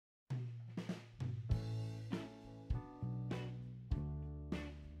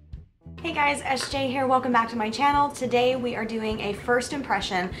Hey guys, SJ here. Welcome back to my channel. Today we are doing a first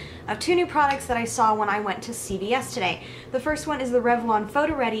impression of two new products that I saw when I went to CVS today. The first one is the Revlon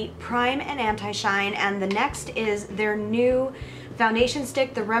PhotoReady Prime and Anti-Shine, and the next is their new foundation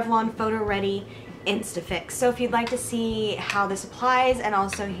stick, the Revlon PhotoReady Insta-Fix. So if you'd like to see how this applies and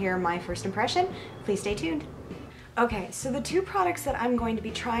also hear my first impression, please stay tuned. Okay, so the two products that I'm going to be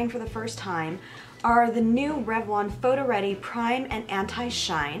trying for the first time are the new Revlon PhotoReady Prime and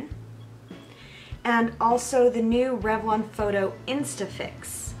Anti-Shine, and also the new Revlon Photo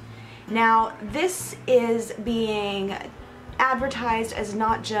Insta-Fix. Now, this is being advertised as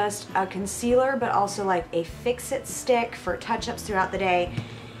not just a concealer, but also like a fix-it stick for touch-ups throughout the day.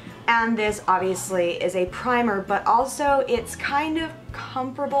 And this obviously is a primer, but also it's kind of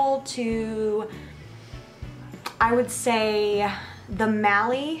comparable to, I would say, the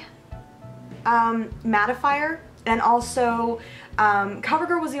Mally mattifier. And also,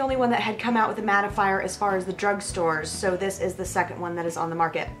 CoverGirl was the only one that had come out with a mattifier as far as the drugstores, so this is the second one that is on the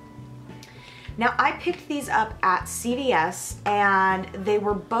market. Now, I picked these up at CVS, and they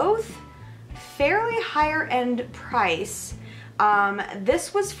were both fairly higher end price.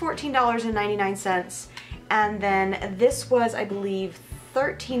 This was $14.99, and then this was, I believe,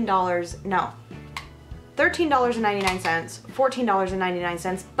 $13.99,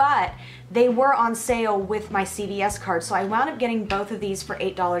 $14.99, but they were on sale with my CVS card, so I wound up getting both of these for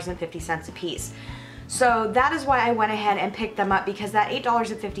 $8.50 a piece. So that is why I went ahead and picked them up, because that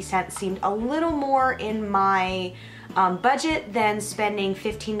 $8.50 seemed a little more in my budget than spending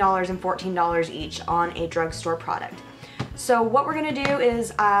 $15 and $14 each on a drugstore product. So what we're gonna do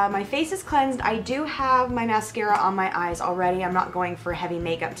is, my face is cleansed. I do have my mascara on my eyes already. I'm not going for heavy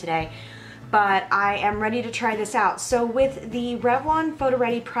makeup today, but I am ready to try this out. So with the Revlon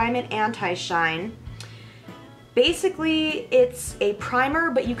PhotoReady Prime and Anti-Shine, basically it's a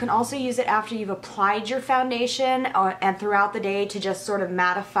primer, but you can also use it after you've applied your foundation and throughout the day to just sort of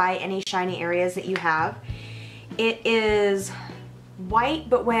mattify any shiny areas that you have. It is white,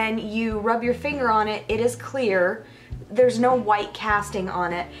 but when you rub your finger on it, it is clear. There's no white casting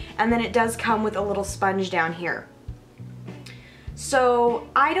on it, and then it does come with a little sponge down here. So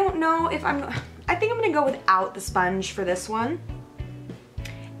I don't know if I think I'm gonna go without the sponge for this one.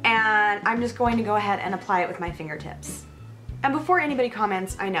 And I'm just going to go ahead and apply it with my fingertips. And before anybody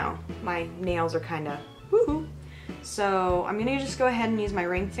comments, I know, my nails are kinda woohoo. So I'm gonna just go ahead and use my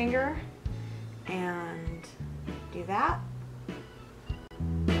ring finger and do that.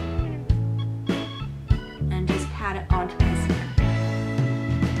 And just pat it onto my skin.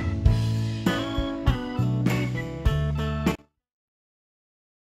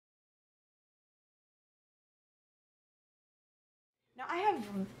 Now, I have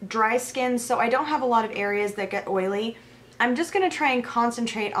dry skin, so I don't have a lot of areas that get oily. I'm just going to try and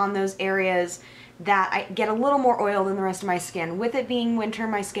concentrate on those areas that I get a little more oil than the rest of my skin. With it being winter,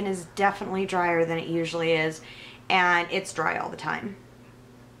 my skin is definitely drier than it usually is, and it's dry all the time.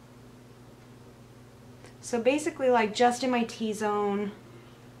 So basically, like, just in my T-zone.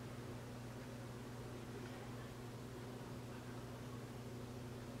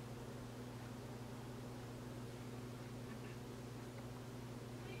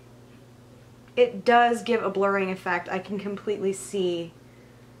 It does give a blurring effect. I can completely see.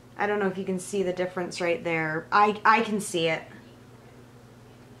 I don't know if you can see the difference right there. I can see it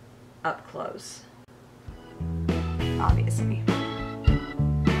up close, obviously.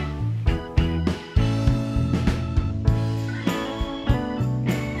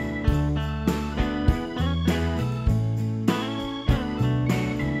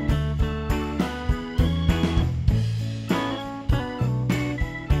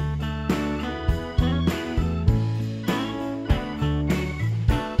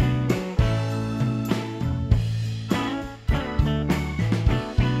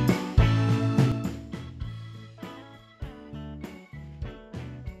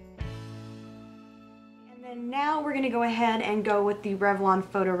 And now we're going to go ahead and go with the Revlon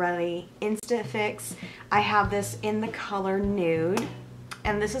PhotoReady Insta-Fix. I have this in the color Nude,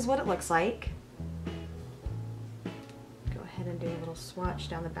 and this is what it looks like. Go ahead and do a little swatch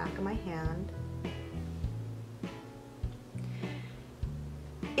down the back of my hand.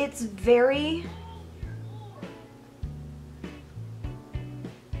 It's very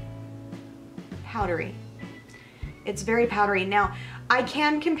powdery. It's very powdery. Now, I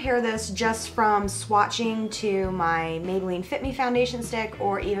can compare this just from swatching to my Maybelline Fit Me foundation stick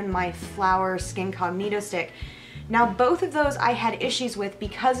or even my Flower Skin Cognito stick. Now, both of those I had issues with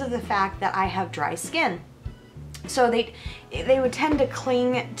because of the fact that I have dry skin. So they would tend to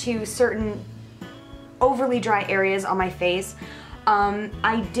cling to certain overly dry areas on my face.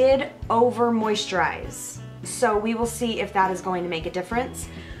 I did over moisturize, so we will see if that is going to make a difference.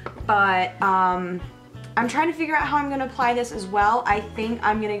 But I'm trying to figure out how I'm going to apply this as well. I think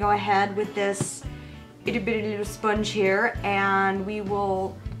I'm going to go ahead with this itty bitty little sponge here, and we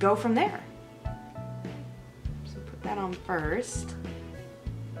will go from there. So put that on first.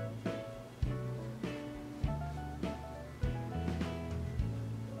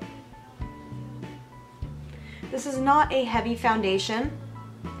 This is not a heavy foundation.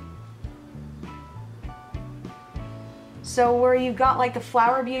 So where you've got like the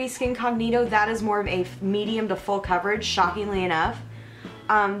Flower Beauty Skin Cognito, that is more of a medium to full coverage, shockingly enough.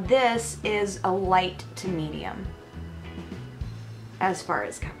 This is a light to medium as far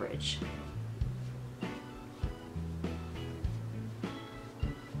as coverage.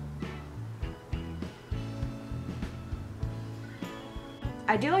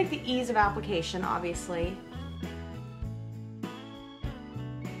 I do like the ease of application, obviously.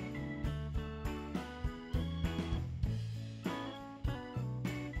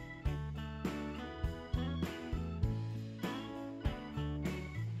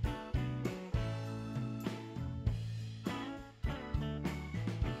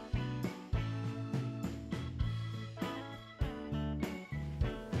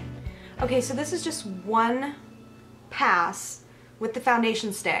 Okay, so this is just one pass with the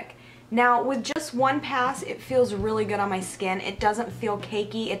foundation stick. Now, with just one pass, it feels really good on my skin. It doesn't feel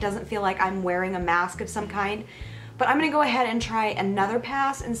cakey. It doesn't feel like I'm wearing a mask of some kind. But I'm gonna go ahead and try another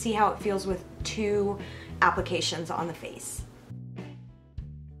pass and see how it feels with 2 applications on the face.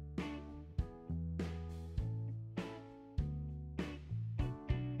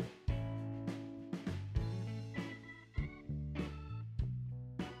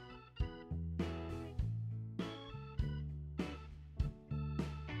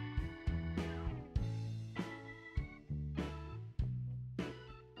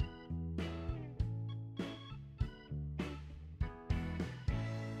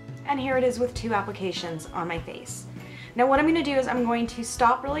 And here it is with 2 applications on my face. Now what I'm going to do is I'm going to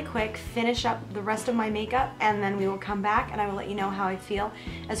stop really quick, finish up the rest of my makeup, and then we will come back and I will let you know how I feel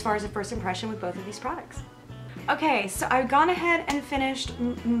as far as a first impression with both of these products. Okay, so I've gone ahead and finished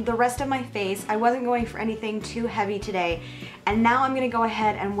the rest of my face. I wasn't going for anything too heavy today, and now I'm going to go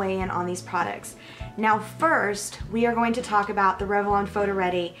ahead and weigh in on these products. Now first, we are going to talk about the Revlon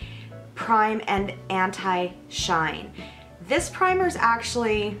PhotoReady Prime and Anti-Shine. This primer is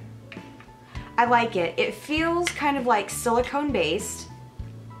actually, I like it. It feels kind of like silicone based,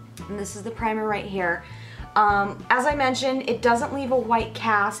 and this is the primer right here. As I mentioned, it doesn't leave a white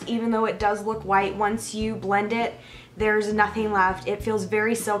cast, even though it does look white. Once you blend it, there's nothing left. It feels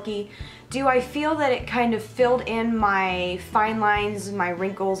very silky. Do I feel that it kind of filled in my fine lines, my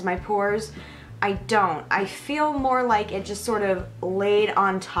wrinkles, my pores? I don't. I feel more like it just sort of laid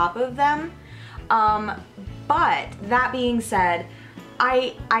on top of them. But that being said,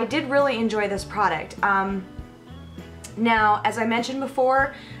 I did really enjoy this product. Now, as I mentioned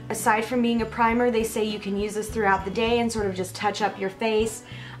before, aside from being a primer, they say you can use this throughout the day and sort of just touch up your face,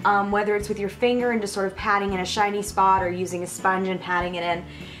 whether it's with your finger and just sort of patting in a shiny spot or using a sponge and patting it in.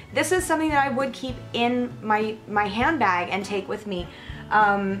 This is something that I would keep in my handbag and take with me.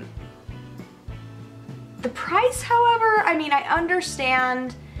 The price, however, I mean, I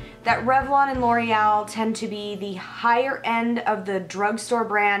understand that Revlon and L'Oreal tend to be the higher end of the drugstore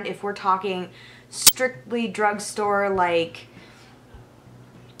brand if we're talking strictly drugstore like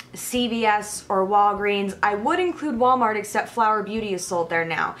CVS or Walgreens. I would include Walmart, except Flower Beauty is sold there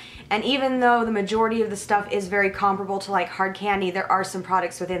now. And even though the majority of the stuff is very comparable to like hard candy, there are some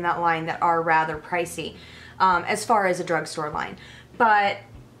products within that line that are rather pricey as far as a drugstore line. But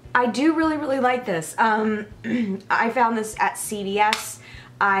I do really like this. I found this at CVS.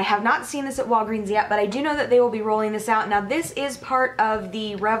 I have not seen this at Walgreens yet, but I do know that they will be rolling this out. Now, this is part of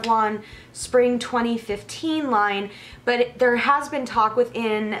the Revlon Spring 2015 line, but there has been talk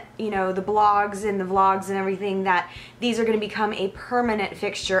within, you know, the blogs and the vlogs and everything that these are going to become a permanent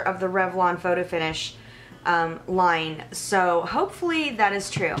fixture of the Revlon Photo Finish line. So hopefully that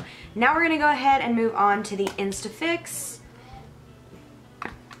is true. Now we're going to go ahead and move on to the Insta-Fix.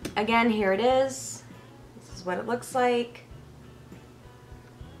 Again, here it is. This is what it looks like.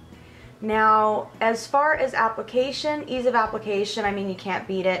 Now, as far as application, ease of application, I mean, you can't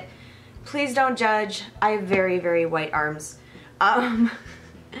beat it. Please don't judge. I have very white arms. The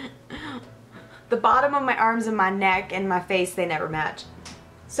bottom of my arms and my neck and my face, they never match.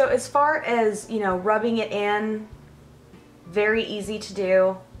 So as far as, you know, rubbing it in, very easy to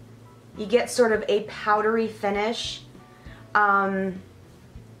do. You get sort of a powdery finish. I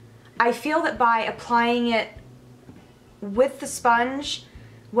feel that by applying it with the sponge,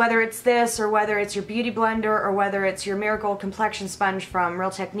 whether it's this or whether it's your Beauty Blender or whether it's your Miracle Complexion Sponge from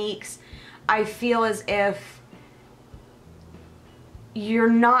Real Techniques, I feel as if you're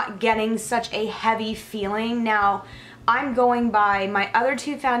not getting such a heavy feeling. Now, I'm going by my other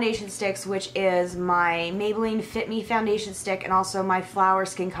two foundation sticks, which is my Maybelline Fit Me foundation stick and also my Flower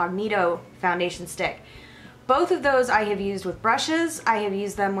Skincognito foundation stick. Both of those I have used with brushes, I have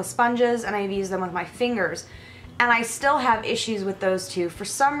used them with sponges, and I have used them with my fingers. And I still have issues with those two. For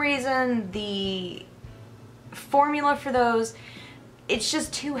some reason, the formula for those, it's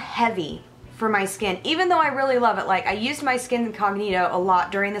just too heavy for my skin, even though I really love it. Like, I used my Skincognito a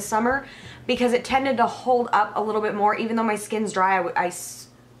lot during the summer because it tended to hold up a little bit more. Even though my skin's dry,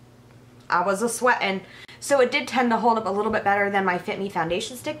 I was a-sweating, so it did tend to hold up a little bit better than my Fit Me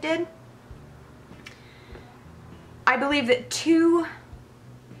foundation stick did. I believe that two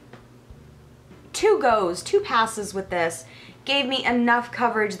passes with this gave me enough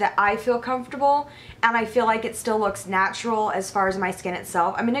coverage that I feel comfortable, and I feel like it still looks natural as far as my skin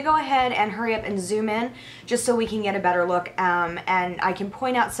itself. I'm going to go ahead and hurry up and zoom in just so we can get a better look, and I can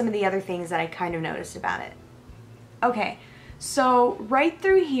point out some of the other things that I kind of noticed about it. Okay, so right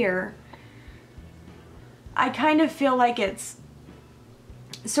through here, I kind of feel like it's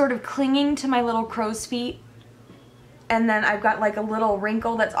sort of clinging to my little crow's feet, and then I've got like a little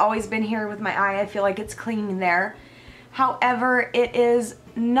wrinkle that's always been here with my eye. I feel like it's clinging there. However, it is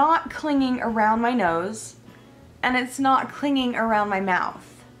not clinging around my nose, and it's not clinging around my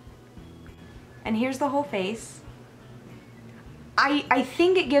mouth. And here's the whole face. I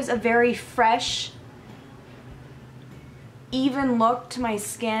think it gives a very fresh, even look to my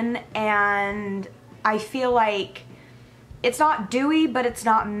skin, and I feel like it's not dewy, but it's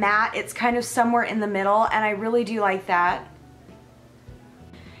not matte. It's kind of somewhere in the middle, and I really do like that.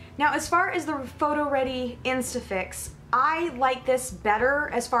 Now, as far as the PhotoReady Insta-Fix, I like this better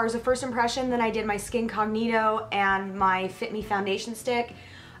as far as a first impression than I did my Skincognito and my Fit Me foundation stick.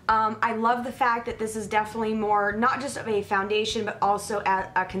 I love the fact that this is definitely more, not just of a foundation, but also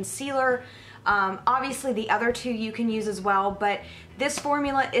a concealer. Obviously the other two you can use as well, but this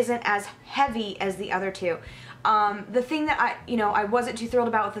formula isn't as heavy as the other two. The thing that I wasn't too thrilled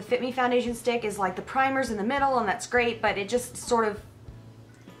about with the Fit Me foundation stick is like the primer's in the middle, and that's great, but it just sort of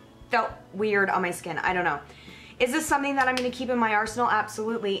felt weird on my skin. I don't know. Is this something that I'm going to keep in my arsenal?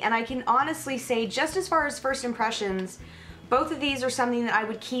 Absolutely. And I can honestly say, just as far as first impressions, both of these are something that I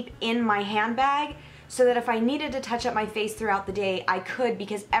would keep in my handbag so that if I needed to touch up my face throughout the day, I could,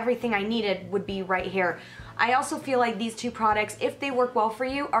 because everything I needed would be right here. I also feel like these two products, if they work well for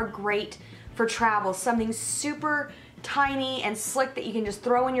you, are great for travel. Something super tiny and slick that you can just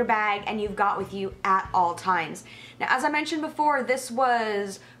throw in your bag and you've got with you at all times. Now, as I mentioned before, this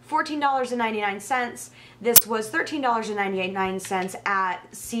was $14.99. This was $13.99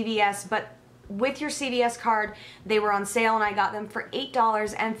 at CVS, but with your CVS card, they were on sale and I got them for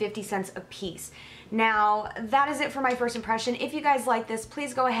 $8.50 a piece. Now, that is it for my first impression. If you guys like this,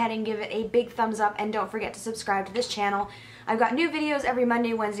 please go ahead and give it a big thumbs up, and don't forget to subscribe to this channel. I've got new videos every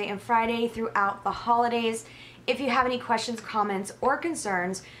Monday, Wednesday, and Friday throughout the holidays. If you have any questions, comments, or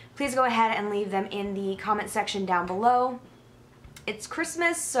concerns, please go ahead and leave them in the comment section down below. It's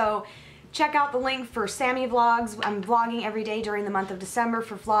Christmas, so check out the link for SammeeVlogs. I'm vlogging every day during the month of December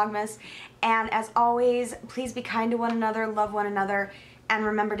for Vlogmas. And as always, please be kind to one another, love one another, and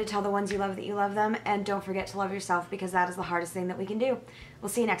remember to tell the ones you love that you love them. And don't forget to love yourself, because that is the hardest thing that we can do. We'll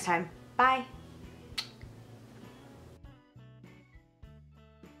see you next time. Bye.